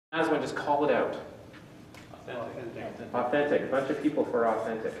As one, just call it out. Authentic. Authentic. A bunch of people for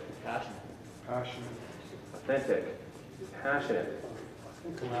authentic. Passionate. Passionate. Authentic. Passionate.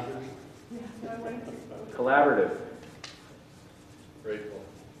 Collaborative. Collaborative. Grateful.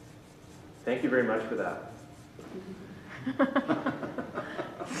 Thank you very much for that.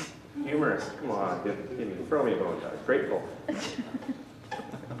 Humorous. Come on, give me, throw me a bone, guys. Grateful.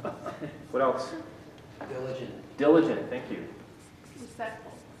 What else? Diligent. Diligent. Thank you.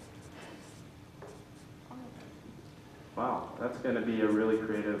 Respectful. Wow, that's going to be a really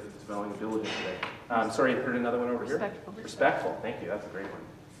creative spelling of diligent today. Sorry, I heard another one over here. Respectful. Respectful. Thank you. That's a great one.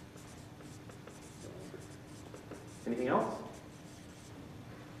 Anything else?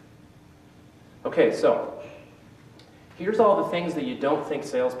 Okay, so here's all the things that you don't think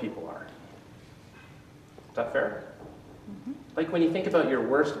salespeople are. Is that fair? Mm-hmm. Like when you think about your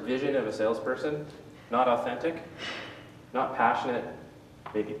worst vision of a salesperson, not authentic, not passionate,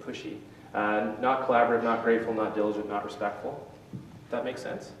 maybe pushy, not collaborative, not grateful, not diligent, not respectful. Does that make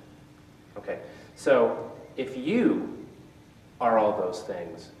sense? Okay, so if you are all those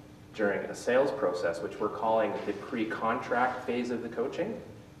things during a sales process, which we're calling the pre-contract phase of the coaching,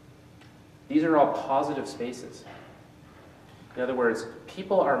 these are all positive spaces. In other words,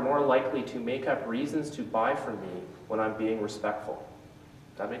 people are more likely to make up reasons to buy from me when I'm being respectful.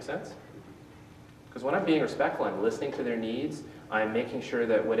 Does that make sense? Because when I'm being respectful, I'm listening to their needs, I'm making sure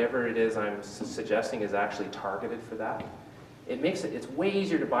that whatever it is I'm suggesting is actually targeted for that. It's way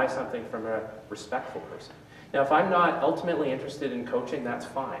easier to buy something from a respectful person. Now, if I'm not ultimately interested in coaching, that's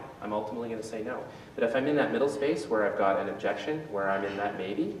fine. I'm ultimately going to say no. But if I'm in that middle space where I've got an objection, where I'm in that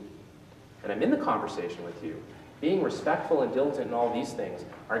maybe, and I'm in the conversation with you, being respectful and diligent and all these things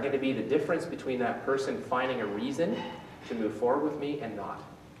are going to be the difference between that person finding a reason to move forward with me and not.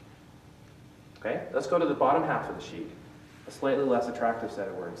 Okay? Let's go to the bottom half of the sheet. A slightly less attractive set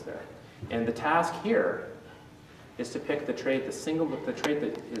of words there. And the task here is to pick the trait, the trait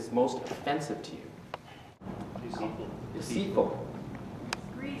that is most offensive to you. Deceitful. Deceitful.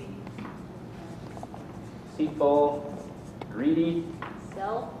 Greedy. Deceitful. Greedy.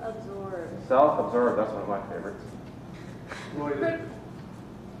 Self-absorbed. Self-absorbed. That's one of my favorites. Exploitive.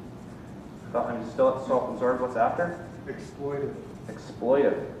 I'm still at self-absorbed. What's after? Exploitive.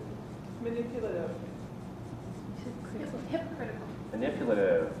 Exploitive. Manipulative. Hypocritical.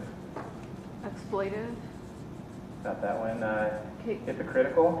 Manipulative. Exploitive. Got that one. Okay.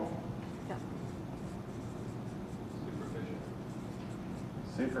 Hypocritical. Yeah.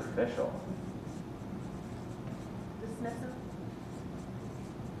 Superficial. Dismissive.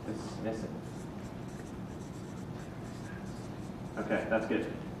 Dismissive. Okay, that's good.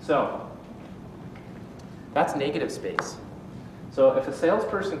 So, that's negative space. So if a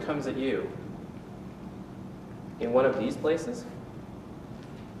salesperson comes at you in one of these places,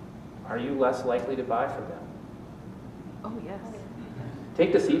 are you less likely to buy from them? Oh, yes.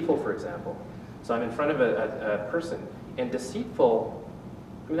 Take deceitful, for example. So I'm in front of a person, and deceitful,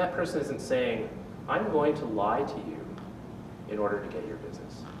 I mean, that person isn't saying, I'm going to lie to you in order to get your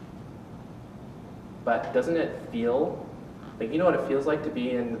business. But doesn't it feel, like, you know what it feels like to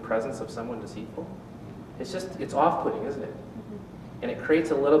be in the presence of someone deceitful? It's off-putting, isn't it? And it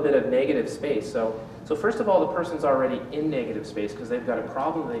creates a little bit of negative space. So first of all, the person's already in negative space because they've got a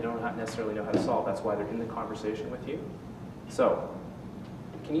problem they don't necessarily know how to solve. That's why they're in the conversation with you. So,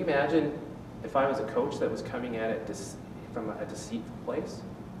 can you imagine if I was a coach that was coming at it from a deceitful place?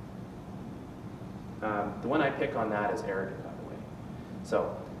 The one I pick on that is arrogant, by the way.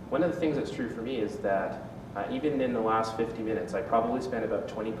 So, one of the things that's true for me is that even in the last 50 minutes, I probably spent about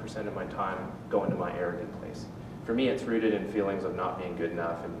 20% of my time going to my arrogant place. For me, it's rooted in feelings of not being good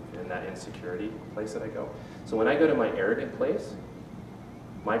enough and that insecurity place that I go. So when I go to my arrogant place,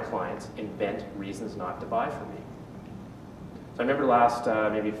 my clients invent reasons not to buy from me. So I remember last,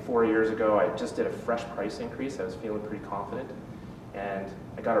 maybe 4 years ago, I just did a fresh price increase. I was feeling pretty confident. And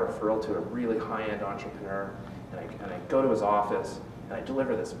I got a referral to a really high-end entrepreneur. And I go to his office, and I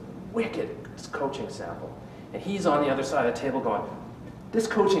deliver this wicked coaching sample. And he's on the other side of the table going, this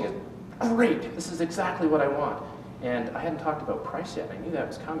coaching is great. This is exactly what I want. And I hadn't talked about price yet. I knew that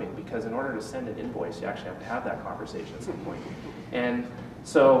was coming because in order to send an invoice, you actually have to have that conversation at some point. And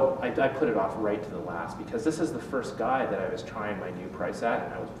so I put it off right to the last because this is the first guy that I was trying my new price at,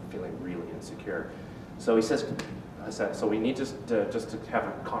 and I was feeling really insecure. So he says, I said, so we need just to have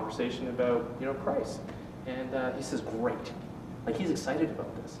a conversation about, price. And he says, great. Like, he's excited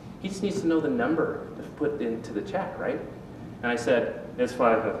about this. He just needs to know the number to put into the check, right? And I said, it's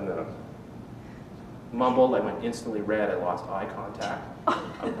 $500. Mumbled, I went instantly red, I lost eye contact.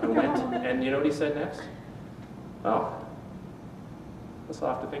 I went, and you know what he said next? Oh, So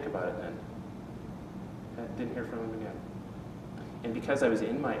I'll have to think about it then. I didn't hear from him again. And because I was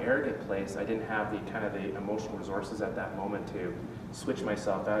in my arrogant place, I didn't have the kind of the emotional resources at that moment to switch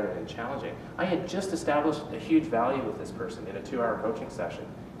myself out and challenge it. I had just established a huge value with this person in a 2-hour coaching session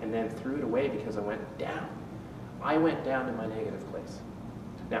and then threw it away because I went down. I went down to my negative place.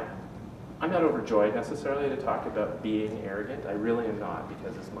 Now, I'm not overjoyed necessarily to talk about being arrogant. I really am not,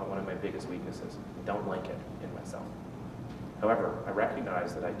 because it's one of my biggest weaknesses. I don't like it in myself. However, I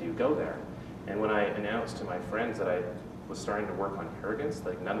recognize that I do go there. And when I announced to my friends that I was starting to work on arrogance,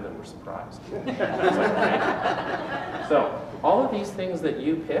 like none of them were surprised. I was like, thank you. So all of these things that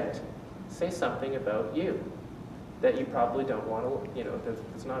you picked say something about you that you probably don't want to,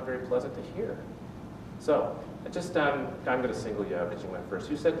 that's not very pleasant to hear. So I'm going to single you out because you went first.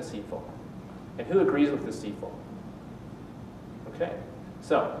 Who said deceitful? And who agrees with deceitful? Okay.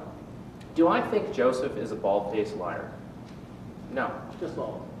 So, do I think Joseph is a bald-faced liar? No. Just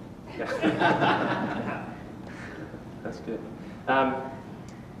all. That's good.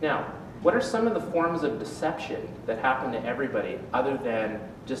 Now, what are some of the forms of deception that happen to everybody other than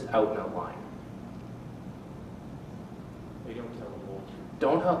just out and out lying? We don't tell the whole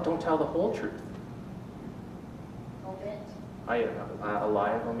truth. Don't tell the whole truth. Omit. A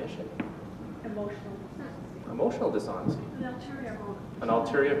lie of omission. Emotional dishonesty. Emotional dishonesty. An ulterior motive. An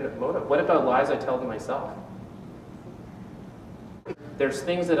ulterior motive. What about lies I tell to myself? There's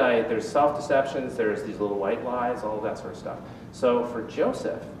things there's self-deceptions, there's these little white lies, all of that sort of stuff. So for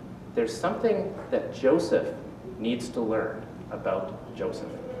Joseph, there's something that Joseph needs to learn about Joseph.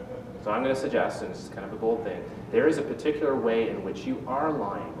 So I'm going to suggest, and this is kind of a bold thing, there is a particular way in which you are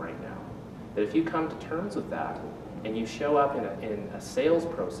lying right now. That if you come to terms with that, and you show up in a sales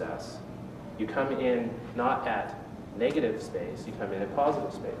process, you come in not at negative space, you come in at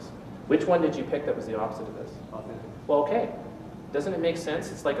positive space. Which one did you pick that was the opposite of this? Authentic. Well, okay. Doesn't it make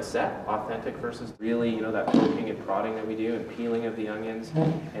sense? It's like a set, authentic versus really, that poking and prodding that we do and peeling of the onions.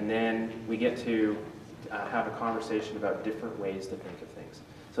 And then we get to have a conversation about different ways to think of things.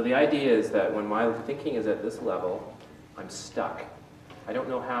 So the idea is that when my thinking is at this level, I'm stuck. I don't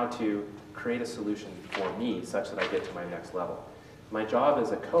know how to create a solution for me such that I get to my next level. My job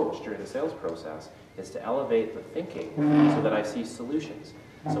as a coach during the sales process is to elevate the thinking so that I see solutions.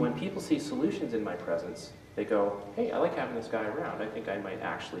 So when people see solutions in my presence, they go, hey, I like having this guy around. I think I might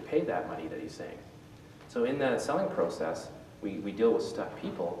actually pay that money that he's saying. So in the selling process, we deal with stuck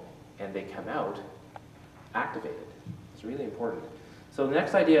people, and they come out activated. It's really important. So the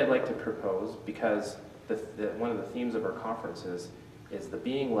next idea I'd like to propose, because one of the themes of our conference is the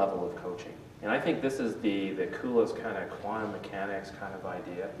being level of coaching. And I think this is the coolest kind of quantum mechanics kind of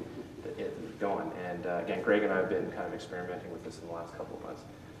idea that is going. And again, Greg and I have been kind of experimenting with this in the last couple of months.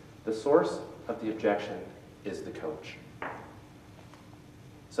 The source of the objection is the coach.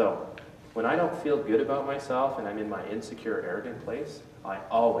 So when I don't feel good about myself and I'm in my insecure, arrogant place, I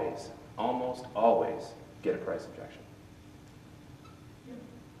always, almost always, get a price objection.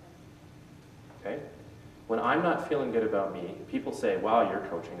 Okay? When I'm not feeling good about me, people say, wow, your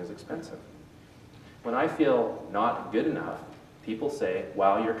coaching is expensive. When I feel not good enough, people say,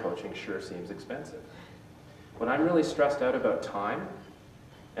 wow, your coaching sure seems expensive. When I'm really stressed out about time,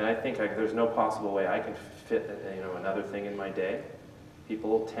 and I think there's no possible way I can fit another thing in my day,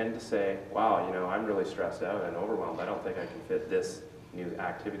 people tend to say, wow, I'm really stressed out and overwhelmed. I don't think I can fit this new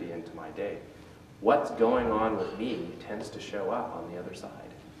activity into my day. What's going on with me tends to show up on the other side.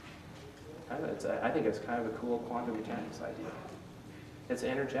 I think it's kind of a cool quantum mechanics idea. It's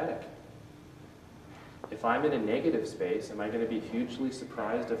energetic. If I'm in a negative space, am I going to be hugely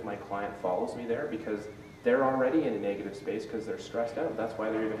surprised if my client follows me there? Because they're already in a negative space because they're stressed out. That's why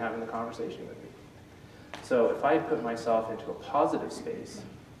they're even having the conversation with me. So if I put myself into a positive space,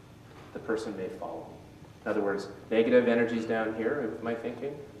 the person may follow me. In other words, negative energy's down here with my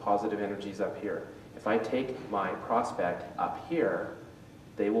thinking, positive energy's up here. If I take my prospect up here,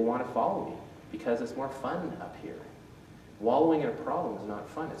 they will want to follow me because it's more fun up here. Wallowing in a problem is not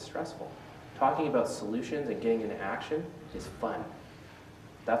fun, it's stressful. Talking about solutions and getting into action is fun.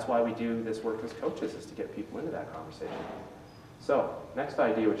 That's why we do this work as coaches, is to get people into that conversation. So, next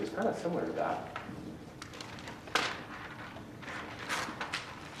idea, which is kind of similar to that.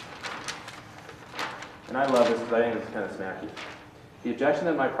 And I love this because I think it's kind of snacky. The objection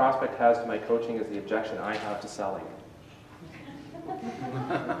that my prospect has to my coaching is the objection I have to selling.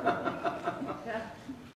 Yeah.